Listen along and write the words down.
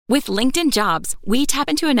With LinkedIn Jobs, we tap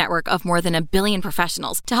into a network of more than 1 billion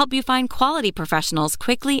professionals to help you find quality professionals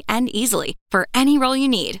quickly and easily for any role you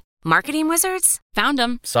need. Marketing wizards? Found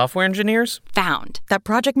them. Software engineers? Found. That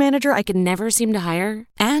project manager I could never seem to hire?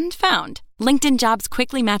 And found. LinkedIn Jobs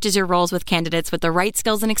quickly matches your roles with candidates with the right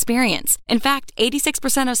skills and experience. In fact,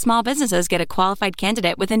 86% of small businesses get a qualified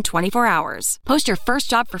candidate within 24 hours. Post your first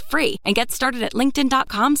job for free and get started at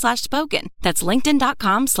linkedin.com/spoken. That's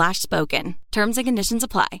linkedin.com/spoken. Terms and conditions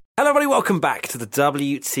apply. Hello everybody, welcome back to the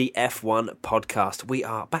WTF1 podcast. We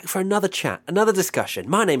are back for another chat, another discussion.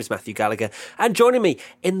 My name is Matthew Gallagher, and joining me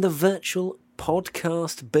in the virtual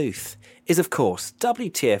podcast booth is, of course,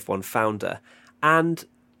 WTF1 founder and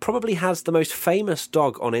probably has the most famous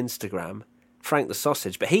dog on Instagram, Frank the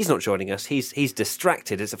Sausage, but he's not joining us. He's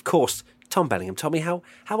distracted. It's, of course, Tom Bellingham. Tommy, how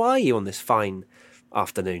are you on this fine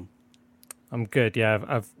afternoon? I'm good,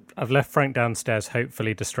 yeah. I've left Frank downstairs,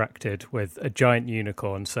 hopefully distracted with a giant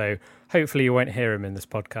unicorn, so hopefully you won't hear him in this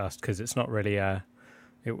podcast because it's not really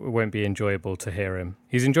it won't be enjoyable to hear him.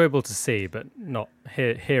 He's enjoyable to see, but not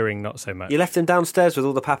hearing not so much. You left him downstairs with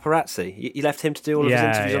all the paparazzi? You left him to do all of his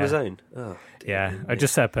interviews on his own? Oh, yeah, I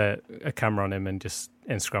just set up a camera on him and just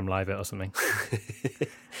Instagram live it or something.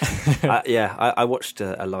 I watched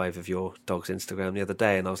a live of your dog's Instagram the other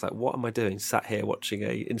day, and I was like, what am I doing? Sat here watching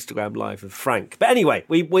a Instagram live of Frank. But anyway,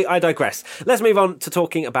 I digress. Let's move on to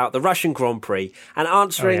talking about the Russian Grand Prix and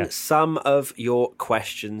answering some of your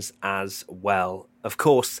questions as well. Of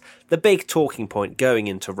course, the big talking point going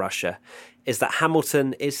into Russia is that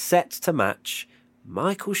Hamilton is set to match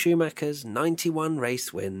Michael Schumacher's 91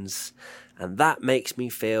 race wins, and that makes me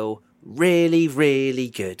feel really, really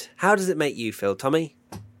good. How does it make you feel, Tommy?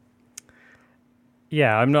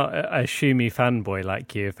 Yeah, I'm not a Schumi fanboy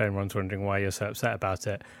like you, if anyone's wondering why you're so upset about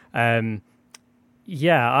it. I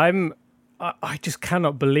just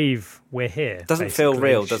cannot believe we're here. Doesn't feel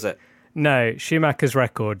real, does it? No, Schumacher's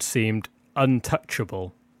record seemed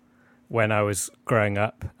untouchable when I was growing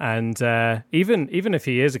up. And even a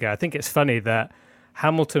few years ago, I think it's funny that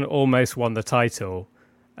Hamilton almost won the title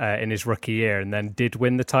in his rookie year and then did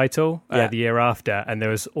win the title the year after. And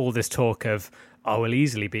there was all this talk of, he'll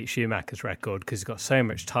easily beat Schumacher's record because he's got so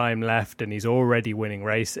much time left and he's already winning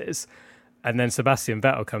races. And then Sebastian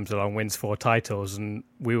Vettel comes along, wins 4 titles, and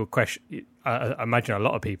we were I imagine a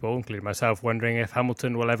lot of people, including myself, wondering if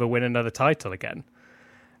Hamilton will ever win another title again.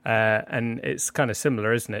 And it's kind of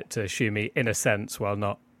similar, isn't it, to Schumi in a sense, while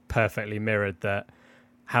not perfectly mirrored, that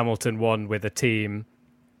Hamilton won with a team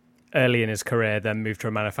early in his career, then moved to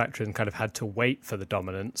a manufacturer and kind of had to wait for the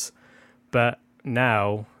dominance. But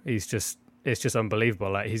now it's just unbelievable.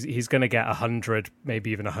 Like he's going to get 100, maybe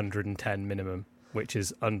even 110 minimum, which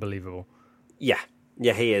is unbelievable. Yeah,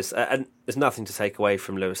 he is. And there's nothing to take away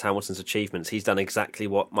from Lewis Hamilton's achievements. He's done exactly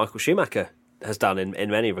what Michael Schumacher has done in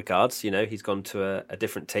many regards. You know, he's gone to a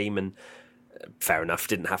different team and fair enough,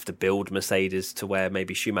 didn't have to build Mercedes to where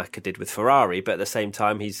maybe Schumacher did with Ferrari, but at the same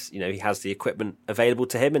time he has the equipment available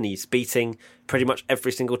to him and he's beating pretty much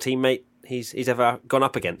every single teammate he's ever gone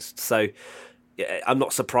up against. So I'm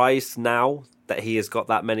not surprised now that he has got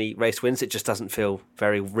that many race wins. It just doesn't feel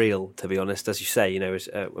very real, to be honest. As you say,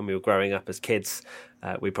 when we were growing up as kids,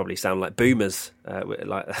 we probably sound like boomers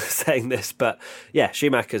like saying this, but yeah,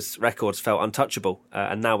 Schumacher's records felt untouchable,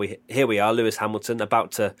 and now here we are, Lewis Hamilton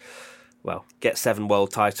about to get 7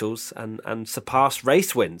 world titles and surpass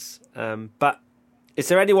race wins. But is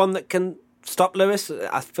there anyone that can stop Lewis?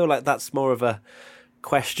 I feel like that's more of a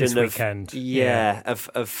question this weekend.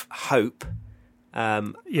 Of hope.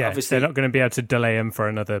 Obviously, they're not going to be able to delay him for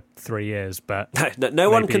another 3 years, but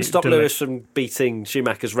no one can stop Lewis from beating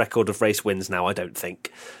Schumacher's record of race wins now, I don't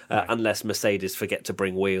think, unless Mercedes forget to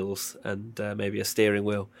bring wheels and maybe a steering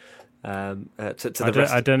wheel. I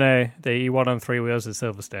don't know. He won on 3 wheels at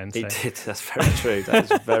Silverstone. He did. That's very true.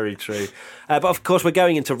 That is very true. But of course, we're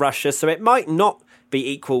going into Russia, so it might not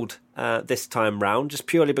be equalled this time round, just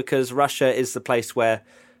purely because Russia is the place where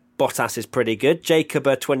Bottas is pretty good.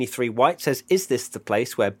 Jacob23 White says, "Is this the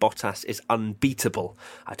place where Bottas is unbeatable?"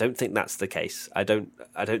 I don't think that's the case. I don't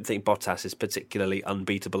think Bottas is particularly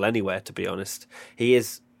unbeatable anywhere, to be honest. He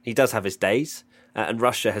does have his days, and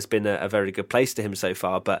Russia has been a very good place to him so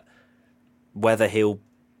far. But whether he'll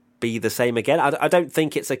be the same again, I don't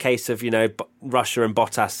think it's a case of Russia and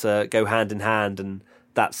Bottas go hand in hand and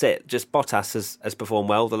that's it. Just Bottas has performed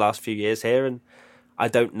well the last few years here, and I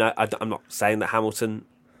don't know. I'm not saying that Hamilton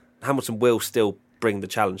will still bring the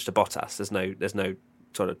challenge to Bottas. There's no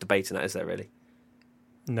sort of debate in that, is there really?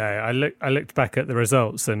 No, I looked back at the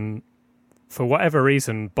results, and for whatever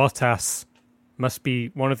reason, Bottas must be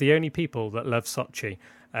one of the only people that love Sochi.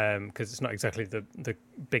 because it's not exactly the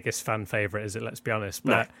biggest fan favourite, is it? Let's be honest.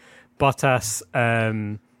 But Bottas,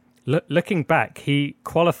 looking back, he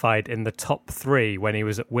qualified in the top 3 when he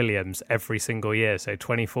was at Williams every single year. So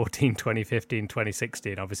 2014, 2015,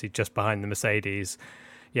 2016, obviously just behind the Mercedes.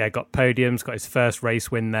 Yeah, got podiums, got his first race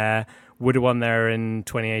win there. Would have won there in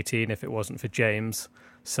 2018 if it wasn't for James.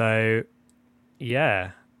 So,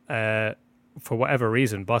 yeah, for whatever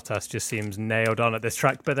reason, Bottas just seems nailed on at this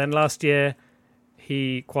track. But then last year,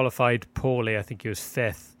 he qualified poorly. I think he was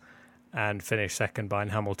 5th and finished second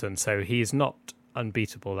behind Hamilton. So he's not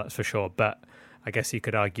unbeatable, that's for sure. But I guess you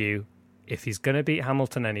could argue if he's going to beat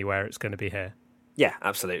Hamilton anywhere, it's going to be here. Yeah,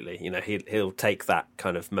 absolutely. You know, he'll take that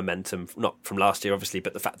kind of momentum, not from last year, obviously,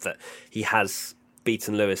 but the fact that he has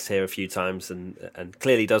beaten Lewis here a few times and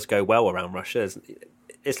clearly does go well around Russia.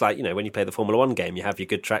 It's like, you know, when you play the Formula One game, you have your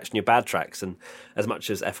good tracks and your bad tracks. And as much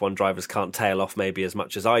as F1 drivers can't tail off maybe as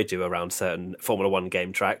much as I do around certain Formula One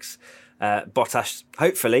game tracks, Bottas,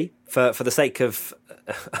 hopefully, for the sake of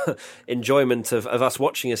enjoyment of us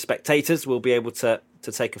watching as spectators, will be able to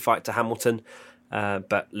take a fight to Hamilton.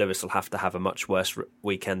 But Lewis will have to have a much worse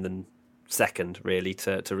weekend than second, really,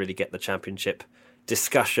 to really get the championship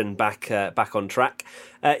discussion back on track.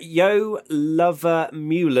 Yo Lover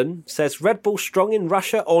Mullen says, Red Bull strong in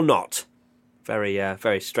Russia or not?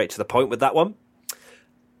 Very straight to the point with that one.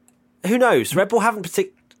 Who knows? Red Bull haven't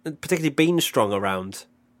particularly been strong around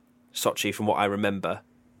Sochi from what I remember.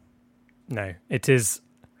 No, it is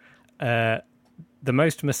the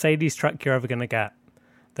most Mercedes track you're ever going to get.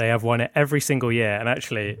 They have won it every single year. And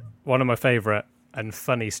actually, one of my favourite and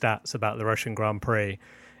funny stats about the Russian Grand Prix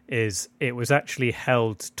is it was actually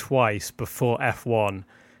held twice before F1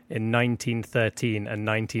 in 1913 and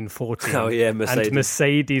 1914. Oh, yeah, Mercedes. And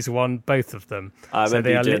Mercedes won both of them. I remember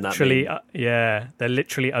they are doing literally, that they're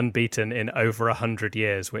literally unbeaten in over 100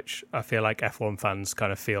 years, which I feel like F1 fans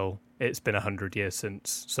kind of feel it's been 100 years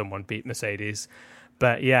since someone beat Mercedes.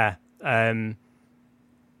 But yeah, for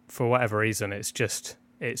whatever reason, it's just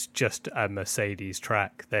a Mercedes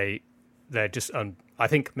track. They're just I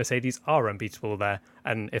think Mercedes are unbeatable there,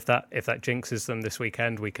 and if that jinxes them this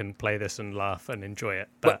weekend, we can play this and laugh and enjoy it.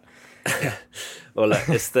 But yeah. Well, look,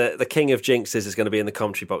 it's the king of jinxes is going to be in the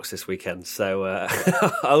commentary box this weekend, so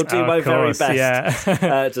I'll do my very best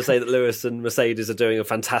to say that Lewis and Mercedes are doing a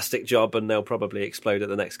fantastic job, and they'll probably explode at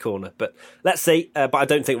the next corner. But let's see. But I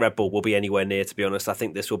don't think Red Bull will be anywhere near, to be honest. I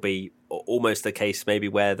think this will be almost the case maybe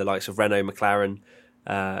where the likes of Renault, McLaren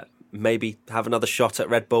maybe have another shot at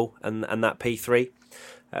Red Bull and that P3.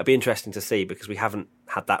 It'll be interesting to see, because we haven't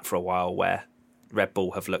had that for a while, where Red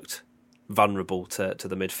Bull have looked vulnerable to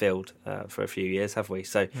the midfield for a few years, have we?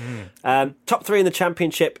 So top 3 in the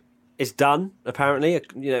championship is done, apparently.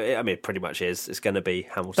 You know, I mean, it pretty much is. It's going to be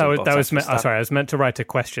Hamilton. I was meant to write a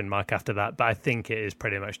question mark after that, but I think it is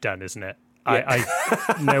pretty much done, isn't it? Yeah.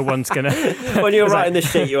 No one's going to... When you were writing this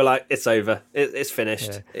sheet, you were like, it's over. It's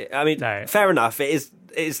finished. Yeah. I mean, fair enough. It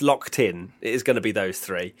is locked in. It is going to be those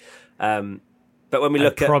 3. But when we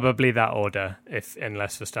look at... Probably that order,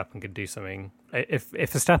 unless Verstappen can do something. If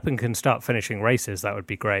Verstappen can start finishing races, that would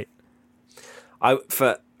be great.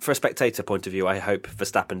 For a spectator point of view, I hope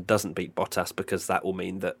Verstappen doesn't beat Bottas, because that will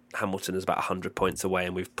mean that Hamilton is about 100 points away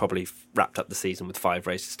and we've probably wrapped up the season with 5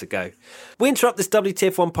 races to go. We interrupt this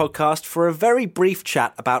WTF1 podcast for a very brief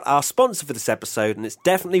chat about our sponsor for this episode, and it's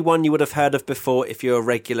definitely one you would have heard of before if you're a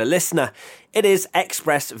regular listener. It is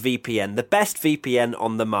ExpressVPN, the best VPN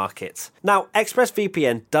on the market. Now,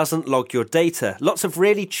 ExpressVPN doesn't log your data. Lots of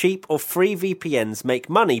really cheap or free VPNs make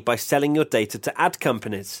money by selling your data to ad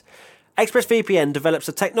companies. ExpressVPN develops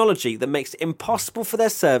a technology that makes it impossible for their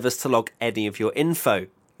servers to log any of your info.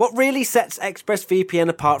 What really sets ExpressVPN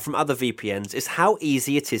apart from other VPNs is how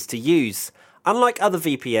easy it is to use. Unlike other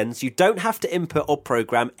VPNs, you don't have to input or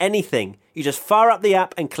program anything. You just fire up the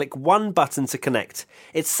app and click one button to connect.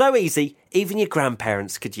 It's so easy, even your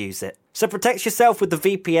grandparents could use it. So protect yourself with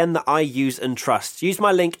the VPN that I use and trust. Use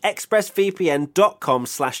my link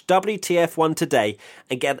expressvpn.com/WTF1 today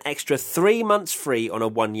and get an extra 3 months free on a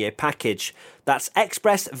 1-year package. That's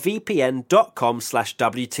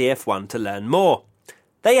expressvpn.com/WTF1 to learn more.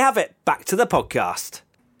 There you have it. Back to the podcast.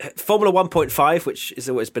 Formula 1.5, which has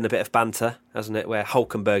always been a bit of banter, hasn't it? Where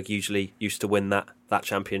Hülkenberg usually used to win that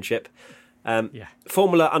championship.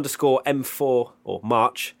 Formula _M4 or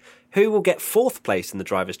March. Who will get 4th place in the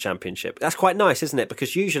Drivers' Championship? That's quite nice, isn't it?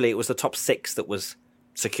 Because usually it was the top 6 that was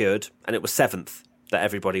secured, and it was 7th that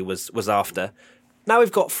everybody was after. Now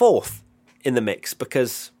we've got 4th in the mix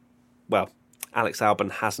because, well, Alex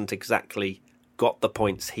Albon hasn't exactly got the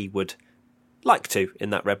points he would like to in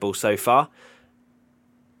that Red Bull so far.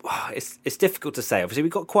 it's difficult to say. Obviously,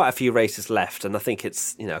 we've got quite a few races left, and I think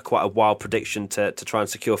it's quite a wild prediction to try and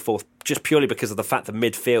secure fourth, just purely because of the fact that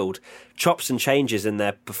midfield chops and changes in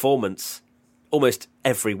their performance almost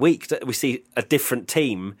every week. We see a different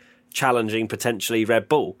team challenging potentially Red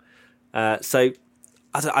Bull. So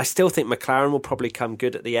I still think McLaren will probably come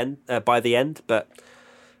good at the end by the end, but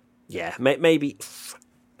yeah, maybe.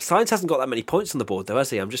 Sainz hasn't got that many points on the board, though, has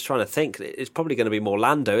he? I'm just trying to think. It's probably going to be more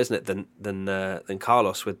Lando, isn't it, than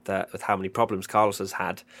Carlos with how many problems Carlos has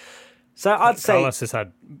had. So I'd say Carlos has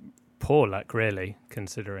had poor luck, really,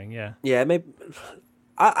 considering. Yeah, maybe.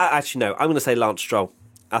 I actually no. I'm going to say Lance Stroll.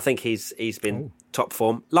 I think he's been top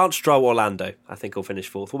form. Lance Stroll or Lando, I think he'll finish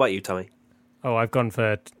fourth. What about you, Tommy? Oh, I've gone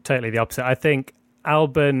for totally the opposite. I think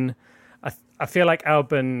Albon. I feel like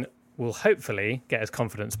Albon will hopefully get his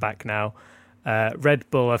confidence back now. Red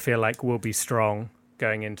Bull, I feel like, will be strong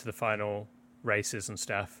going into the final races and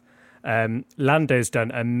stuff. Lando's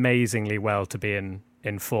done amazingly well to be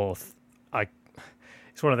in fourth.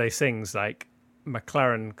 It's one of those things, like,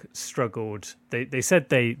 McLaren struggled. They said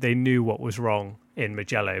they knew what was wrong in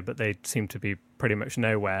Mugello, but they seemed to be pretty much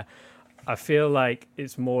nowhere. I feel like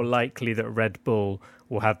it's more likely that Red Bull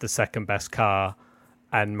will have the second best car,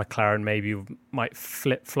 and McLaren maybe might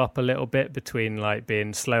flip-flop a little bit between like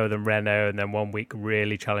being slower than Renault and then 1 week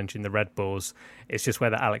really challenging the Red Bulls. It's just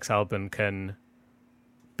whether Alex Albon can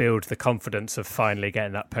build the confidence of finally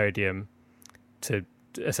getting that podium to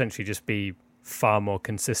essentially just be far more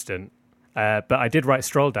consistent. But I did write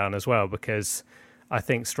Stroll down as well, because I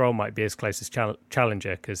think Stroll might be his closest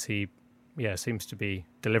challenger, because he seems to be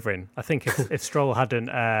delivering. I think if Stroll hadn't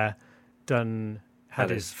had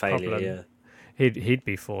his failure, problem, he'd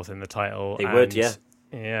be fourth in the title. He would, yeah.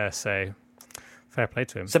 Yeah, so fair play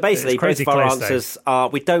to him. So basically, both of our close, answers are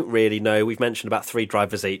we don't really know. We've mentioned about 3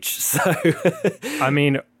 drivers each. So, I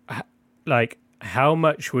mean, like, how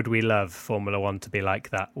much would we love Formula One to be like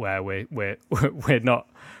that, where we're not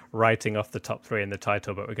writing off the top 3 in the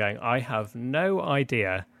title, but we're going, I have no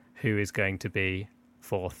idea who is going to be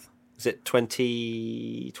fourth. Is it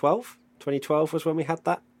 2012? 2012 was when we had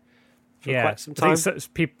that. For quite some I time.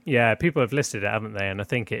 think people have listed it, haven't they? And I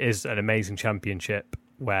think it is an amazing championship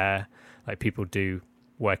where like people do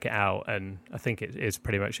work it out, and I think it is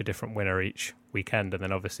pretty much a different winner each weekend. And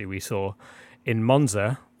then obviously we saw in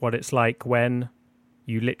Monza what it's like when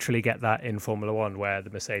you literally get that in Formula One, where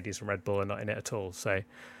the Mercedes and Red Bull are not in it at all. So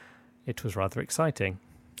it was rather exciting.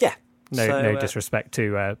 Yeah. No disrespect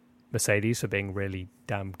to Mercedes for being really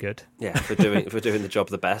damn good. Yeah, if we're doing the job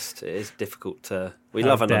the best, it is difficult to. We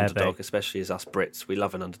love an underdog, especially as us Brits. We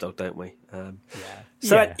love an underdog, don't we?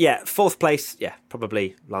 Fourth place. Yeah,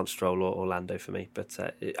 probably Lance Stroll or Lando for me. But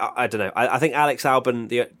I don't know. I think Alex Albon,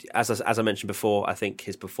 as I mentioned before, I think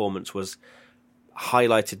his performance was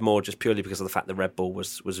highlighted more just purely because of the fact that Red Bull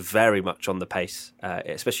was very much on the pace,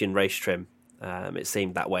 especially in race trim. It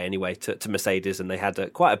seemed that way anyway to Mercedes, and they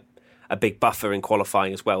had quite a big buffer in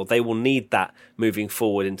qualifying as well. They will need that moving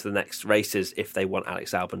forward into the next races if they want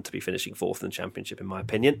Alex Albon to be finishing fourth in the championship, in my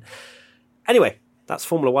opinion. Anyway, that's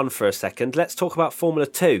Formula One for a second. Let's talk about Formula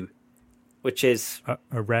 2, which is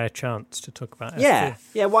a rare chance to talk about F2.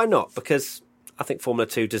 Yeah, why not? Because I think Formula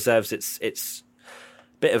 2 deserves its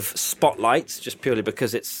bit of spotlight, just purely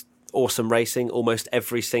because it's awesome racing almost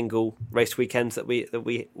every single race weekend that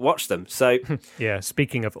we watch them. So yeah,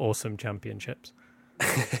 speaking of awesome championships.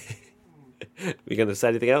 Are we going to say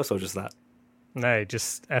anything else or just that? No,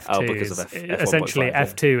 just F2. Oh, because of F1.5, essentially, yeah.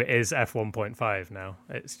 F2 is F1.5 now.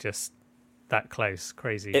 It's just that close,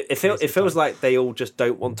 crazy. It feels like they all just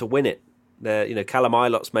don't want to win it. Callum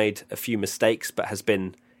Ilot's made a few mistakes, but has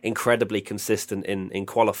been incredibly consistent in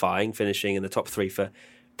qualifying, finishing in the top 3 for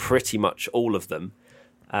pretty much all of them.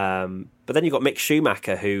 But then you've got Mick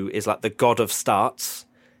Schumacher, who is like the god of starts.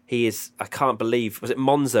 He is, I can't believe, was it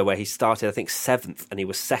Monza where he started, I think, 7th, and he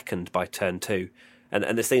was 2nd by turn 2. And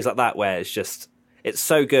there's things like that where it's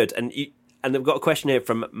so good. And we've got a question here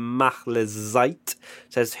from Machlezite.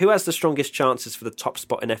 Says, who has the strongest chances for the top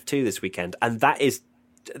spot in F2 this weekend? And it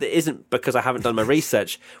isn't because I haven't done my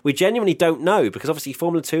research. We genuinely don't know, because obviously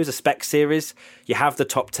Formula 2 is a spec series. You have the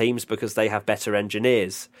top teams because they have better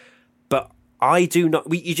engineers. But I do not.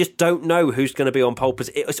 You just don't know who's going to be on pole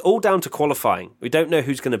position. It's all down to qualifying. We don't know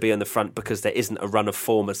who's going to be on the front because there isn't a run of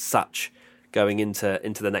form as such going into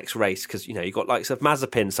the next race. Because you've got likes of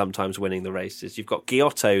Mazepin sometimes winning the races. You've got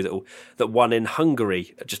Giotto that won in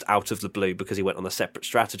Hungary just out of the blue because he went on a separate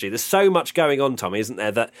strategy. There's so much going on, Tommy, isn't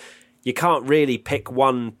there, that you can't really pick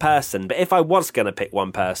one person. But if I was going to pick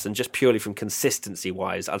one person, just purely from consistency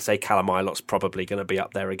wise, I'd say Callum Ilot's probably going to be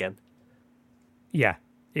up there again. Yeah,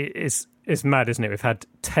 it's mad, isn't it? We've had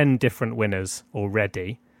 10 different winners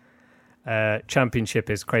already, Championship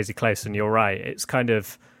is crazy close, and you're right. It's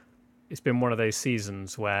been one of those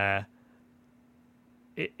seasons where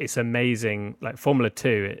it's amazing. Like Formula 2,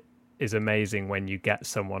 it is amazing when you get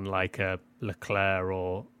someone like a Leclerc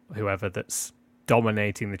or whoever that's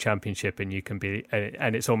dominating the championship, and you can be,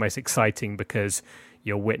 and it's almost exciting because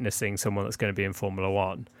you're witnessing someone that's going to be in Formula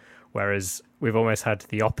 1. Whereas we've almost had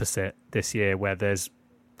the opposite this year, where there's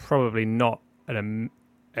probably not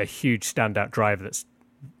a huge standout driver that's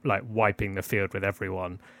like wiping the field with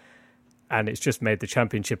everyone, and it's just made the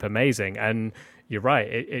championship amazing. And you're right,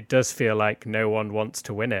 it does feel like no one wants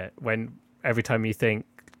to win it. When every time you think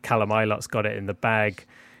Callum Ilot's got it in the bag,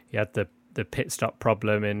 he had the pit stop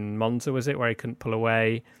problem in Monza, was it, where he couldn't pull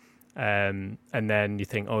away, and then you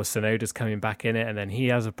think, oh, Tsunoda's coming back in it, and then he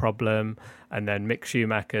has a problem, and then Mick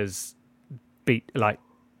Schumacher's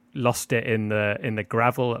lost it in the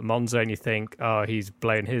gravel at Monza, and you think, oh, he's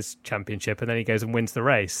blown his championship, and then he goes and wins the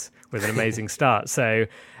race with an amazing start. So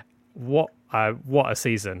what a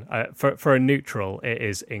season. For a neutral, it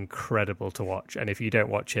is incredible to watch. And if you don't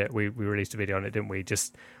watch it, we released a video on it, didn't we?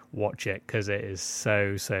 Just watch it, because it is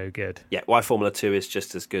so good. Yeah, why Formula 2 is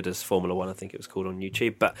just as good as Formula 1, I think it was called on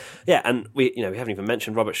YouTube. But yeah, and we haven't even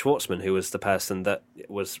mentioned Robert Schwartzman, who was the person that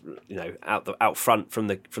was out front from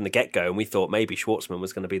the get-go, and we thought maybe Schwartzman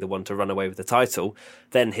was going to be the one to run away with the title.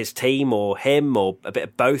 Then his team, or him, or a bit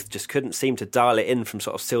of both, just couldn't seem to dial it in from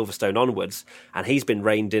sort of Silverstone onwards, and he's been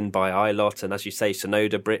reined in by Ilott, and as you say,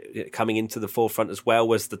 Tsunoda coming into the forefront as well,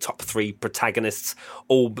 was the top three protagonists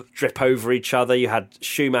all drip over each other. You had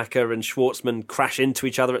Schumacher and Schwartzman crash into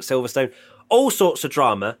each other at Silverstone. All sorts of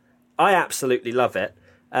drama. I absolutely love it.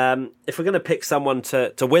 If we're going to pick someone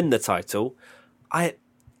to win the title, I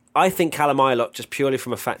think Callum Ilott, just purely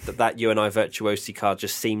from a fact that UNI Virtuosi car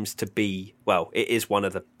just seems to be, well, it is one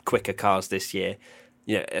of the quicker cars this year.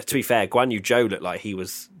 To be fair, Guan Yu Zhou looked like he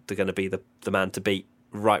was going to be the man to beat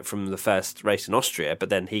right from the first race in Austria, but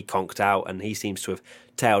then he conked out and he seems to have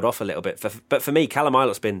tailed off a little bit. But for me, Callum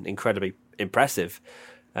Ilott's been incredibly impressive.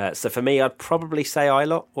 So for me, I'd probably say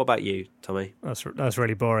Ilott. What about you, Tommy? That's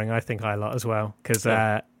really boring. I think Ilott as well, because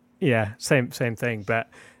same thing. But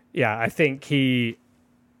yeah, I think you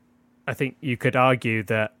could argue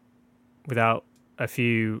that without a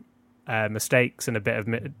few mistakes and a bit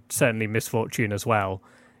of certainly misfortune as well,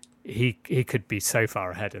 he could be so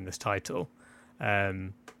far ahead in this title.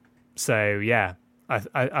 So yeah,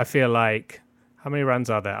 I feel like, how many runs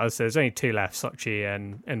are there? There's only two left, Sochi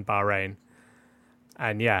and Bahrain.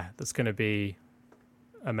 And yeah, that's going to be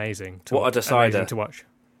amazing. What a decider to watch.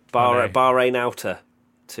 Bahrain Outer.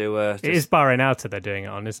 It is Bahrain Outer they're doing it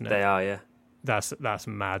on, isn't it? They are, yeah. That's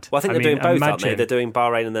mad. Well, I think they're doing both, aren't they? They're doing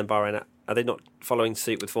Bahrain and then Bahrain Out. Are they not following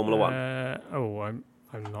suit with Formula 1?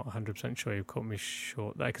 I'm not 100% sure. You caught me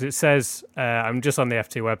short there, because it says, I'm just on the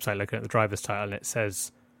F2 website looking at the driver's title, and it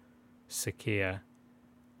says Sakhir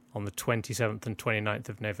on the 27th and 29th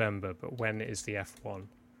of November, but when is the F1?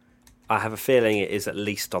 I have a feeling it is at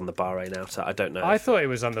least on the Bahrain Outer. I don't know. I thought it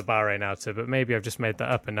was on the Bahrain Outer, but maybe I've just made that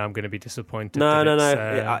up and now I'm going to be disappointed. No.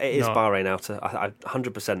 It is Bahrain Outer. I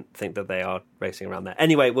 100% think that they are racing around there.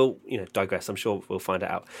 Anyway, we'll digress. I'm sure we'll find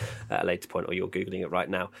it out at a later point, or you're Googling it right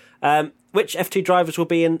now. Which F2 drivers will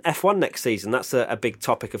be in F1 next season? That's a big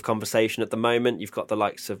topic of conversation at the moment. You've got the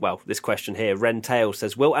likes of, this question here. Ren Tail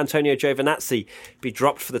says, will Antonio Giovinazzi be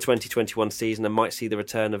dropped for the 2021 season and might see the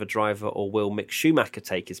return of a driver, or will Mick Schumacher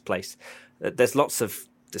take his place? There's lots of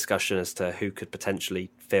discussion as to who could potentially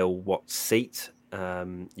fill what seat.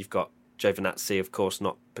 You've got Giovinazzi, of course,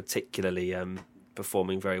 not particularly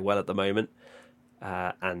performing very well at the moment.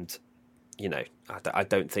 And, I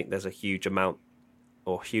don't think there's a huge amount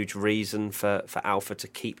or huge reason for Alpha to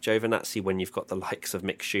keep Giovinazzi when you've got the likes of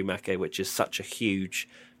Mick Schumacher, which is such a huge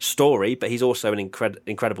story, but he's also an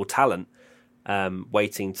incredible talent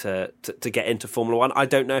waiting to get into Formula 1. I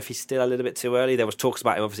don't know if he's still a little bit too early. There was talks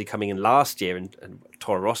about him obviously coming in last year and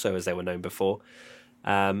Toro Rosso, as they were known before.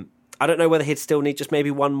 I don't know whether he'd still need just maybe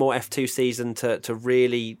one more F2 season to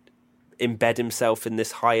really embed himself in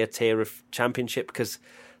this higher tier of championship, because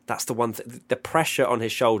that's the one thing. The pressure on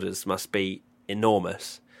his shoulders must be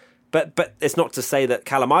enormous. But it's not to say that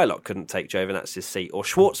Callum Ilott couldn't take Giovinazzi's seat, or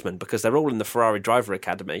Schwartzman, because they're all in the Ferrari Driver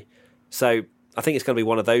Academy. So I think it's going to be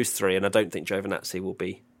one of those three, and I don't think Giovinazzi will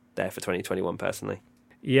be there for 2021 personally.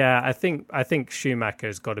 Yeah, I think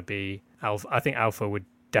Schumacher's got to be Alpha. I think Alpha would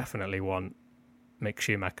definitely want Mick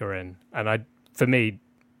Schumacher in. And for me,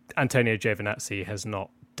 Antonio Giovinazzi has not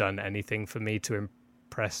done anything for me to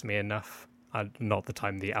impress me enough. Not that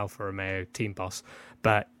I'm the Alfa Romeo team boss,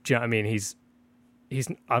 but do you know what I mean?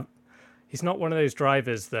 He's not one of those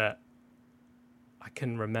drivers that I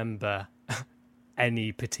can remember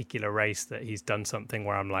any particular race that he's done something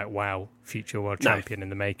where I'm like, wow, future world champion in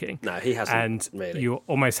the making. No, he hasn't. And really. you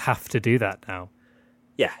almost have to do that now.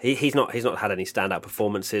 Yeah, he's not had any standout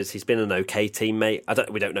performances. He's been an okay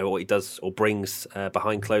teammate. We don't know what he does or brings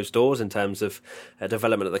behind closed doors in terms of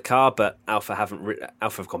development of the car. But Alfa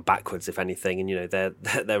have gone backwards, if anything, and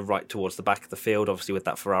they're right towards the back of the field, obviously with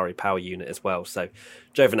that Ferrari power unit as well. So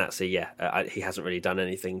Giovinazzi, he hasn't really done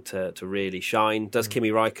anything to really shine. Does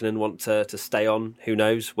Kimi Räikkönen want to stay on? Who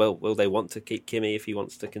knows? Will they want to keep Kimi if he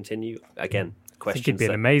wants to continue? Again, question. I think he'd be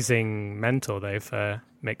an amazing mentor though for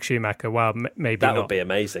Mick Schumacher. Well, maybe that not would be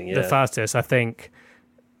amazing. Yeah, the fastest. I think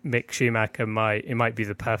Mick Schumacher might be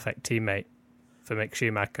the perfect teammate for Mick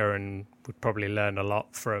Schumacher, and would probably learn a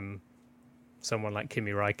lot from someone like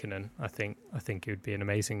Kimi Räikkönen. I think he would be an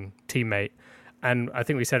amazing teammate, and I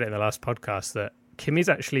think we said it in the last podcast that Kimi's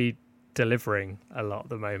actually delivering a lot at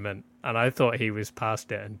the moment, and I thought he was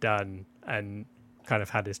past it and done and kind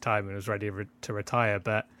of had his time and was ready to retire,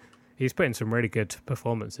 but he's put in some really good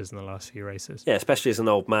performances in the last few races. Yeah, especially as an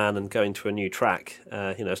old man and going to a new track.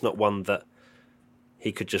 It's not one that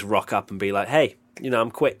he could just rock up and be like, hey, I'm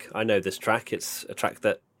quick. I know this track. It's a track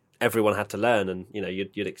that everyone had to learn. And,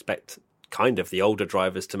 you'd expect kind of the older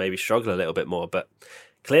drivers to maybe struggle a little bit more. But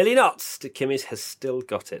clearly not. Kimi has still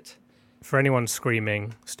got it. For anyone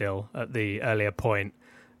screaming still at the earlier point,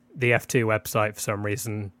 the F2 website, for some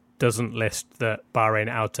reason, doesn't list that Bahrain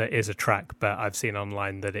Outer is a track, but I've seen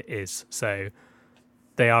online that it is. So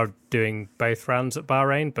they are doing both rounds at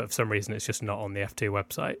Bahrain, but for some reason it's just not on the F2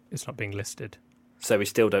 website. It's not being listed. So we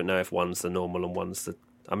still don't know if one's the normal and one's the...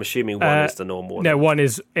 I'm assuming one is the normal. No, one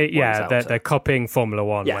is... they're copying Formula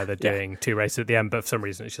One where they're doing two races at the end, but for some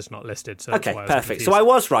reason it's just not listed. So okay, perfect. So I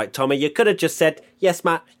was right, Tommy. You could have just said, yes,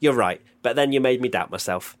 Matt, you're right. But then you made me doubt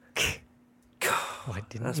myself. God, I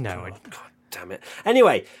didn't know. God damn it.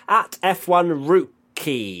 Anyway, at F1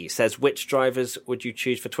 Rookie says, which drivers would you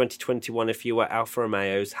choose for 2021 if you were Alfa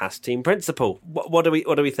Romeo's Haas team principal? What do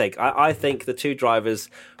we think? I think the two drivers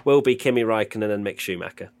will be Kimi Räikkönen and Mick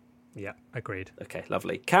Schumacher. Yeah, agreed. Okay,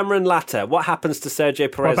 lovely. Cameron Latta, what happens to Sergio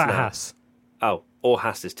Perez now? What about now? Haas? Oh, or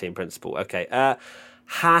Haas's team principal. Okay.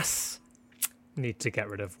 Haas... Need to get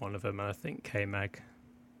rid of one of them, I think, K-Mag.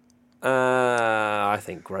 I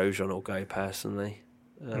think Grosjean will go, personally.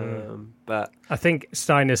 But I think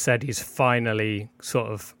Steiner said he's finally sort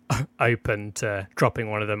of open to dropping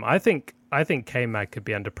one of them. I think K-Mag could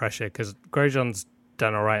be under pressure because Grosjean's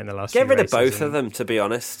done all right in the last few races. Get rid of both of them, to be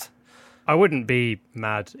honest. I wouldn't be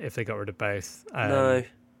mad if they got rid of both. No.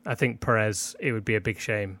 I think Perez, it would be a big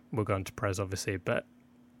shame. We'll go on to Perez, obviously, but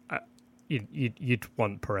you'd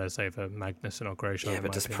want Perez over Magnussen or Grosjean. Yeah,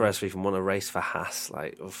 but does Perez even want to race for Haas?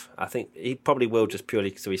 I think he probably will, just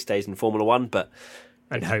purely so he stays in Formula One, but...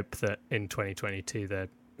 And hope that in 2022 the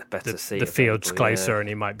seat field's closer and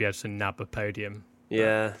he might be able to nab a podium.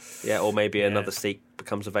 Yeah, or maybe another seat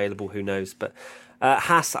becomes available, who knows. But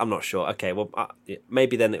Haas, I'm not sure. Okay, well,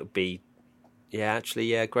 maybe then it would be... Yeah, actually,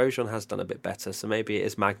 Grosjean has done a bit better, so maybe it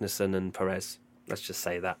is Magnussen and Perez. Let's just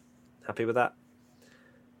say that. Happy with that?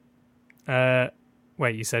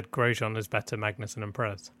 Wait, you said Grosjean is better, Magnussen and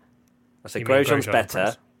Perez? I said Grosjean's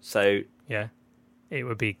better, so... Yeah. It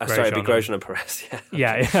would be Grosjean. Sorry, it'd be Grosjean and Perez, yeah.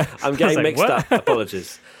 Yeah. I'm getting mixed up.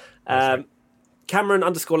 Apologies. Cameron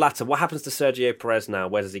 _Latta, what happens to Sergio Perez now?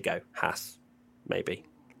 Where does he go? Haas, maybe.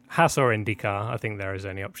 Haas or IndyCar, I think there is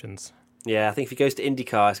only options. Yeah, I think if he goes to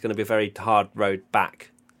IndyCar, it's going to be a very hard road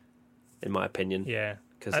back, in my opinion. Yeah.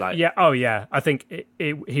 Because I think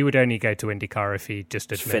he would only go to IndyCar if he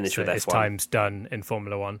just admits that his time's done in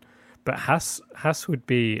Formula One. But Haas would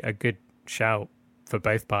be a good shout for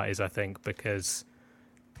both parties, I think, because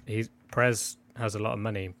Perez has a lot of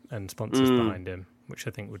money and sponsors behind him, which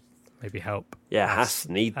I think would maybe help. Yeah, Haas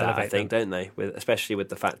need that, I think, don't they? Especially with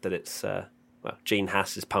the fact that it's Gene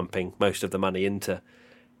Haas is pumping most of the money into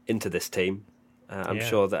this team. I'm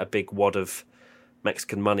sure that a big wad of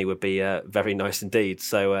Mexican money would be very nice indeed.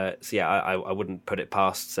 So I wouldn't put it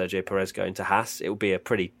past Sergio Perez going to Haas. It would be a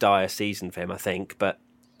pretty dire season for him, I think. But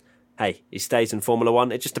hey, he stays in Formula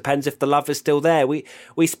One. It just depends if the love is still there. We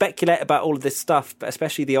speculate about all of this stuff, but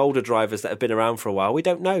especially the older drivers that have been around for a while. We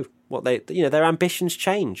don't know what their ambitions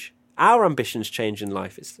change. Our ambitions change in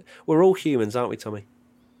life. We're all humans, aren't we, Tommy?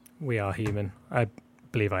 We are human. I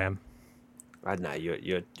believe I am. I know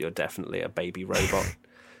you're definitely a baby robot.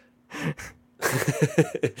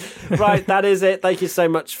 Right, that is it. Thank you so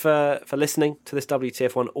much for listening to this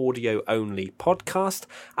WTF1 audio only podcast.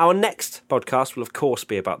 Our next podcast will of course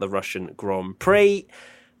be about the Russian Grand Prix.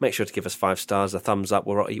 Make sure to give us 5 stars, a thumbs up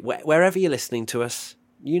wherever you're listening to us.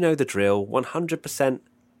 You know the drill. 100%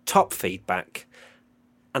 top feedback.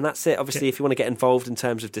 And that's it. Obviously, if you want to get involved in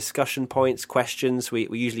terms of discussion points, questions, we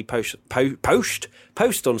usually post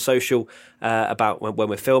on social about when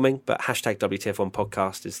we're filming. But hashtag WTF1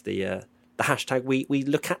 podcast is the hashtag we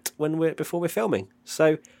look at before we're filming.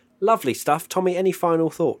 So lovely stuff. Tommy, any final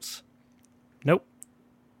thoughts? Nope.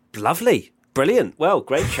 Lovely. Brilliant. Well,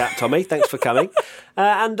 great chat, Tommy. Thanks for coming.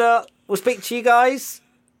 And we'll speak to you guys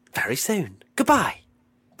very soon. Goodbye.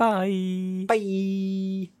 Bye.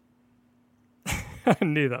 Bye. I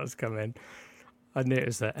knew that was coming. I knew it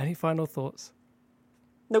was there. Any final thoughts?